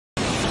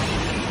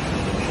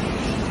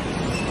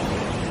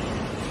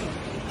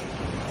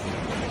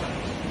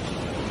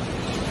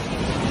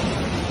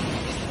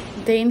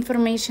The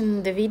information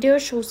in the video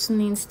shows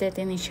an incident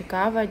in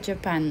Ishikawa,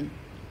 Japan.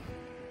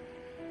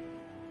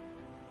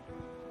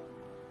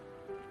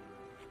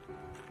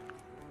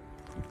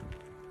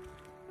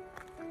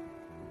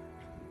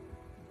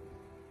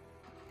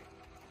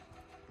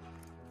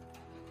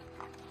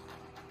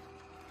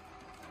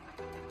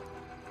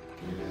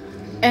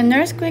 An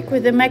earthquake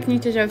with a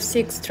magnitude of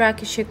 6 struck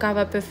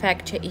Ishikawa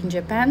Prefecture in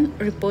Japan,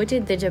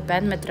 reported the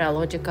Japan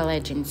Meteorological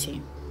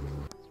Agency.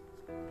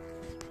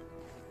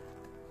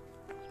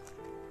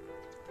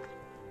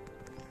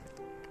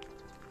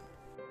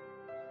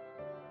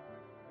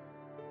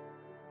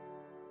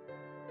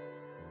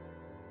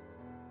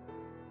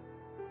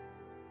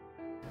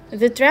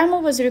 The tremor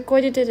was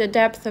recorded at a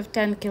depth of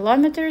 10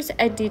 kilometers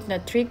and did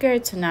not trigger a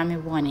tsunami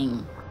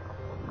warning.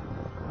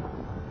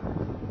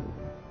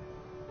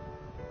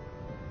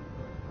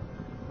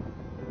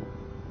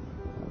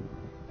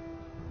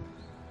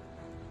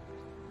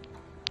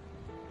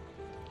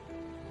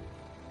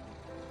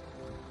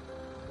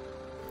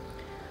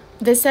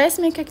 The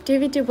seismic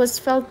activity was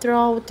felt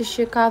throughout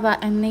Ishikawa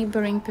and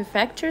neighboring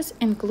prefectures,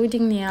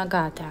 including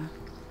Niigata.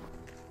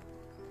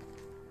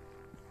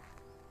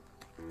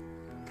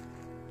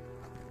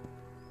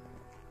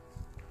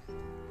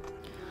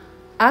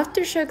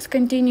 Aftershocks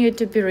continued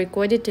to be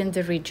recorded in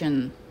the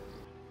region.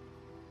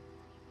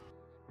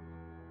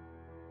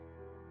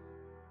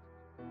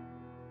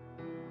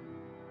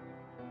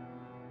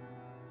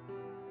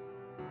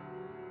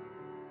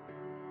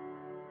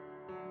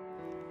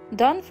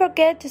 Don't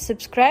forget to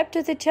subscribe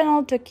to the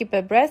channel to keep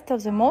abreast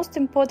of the most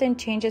important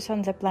changes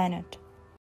on the planet.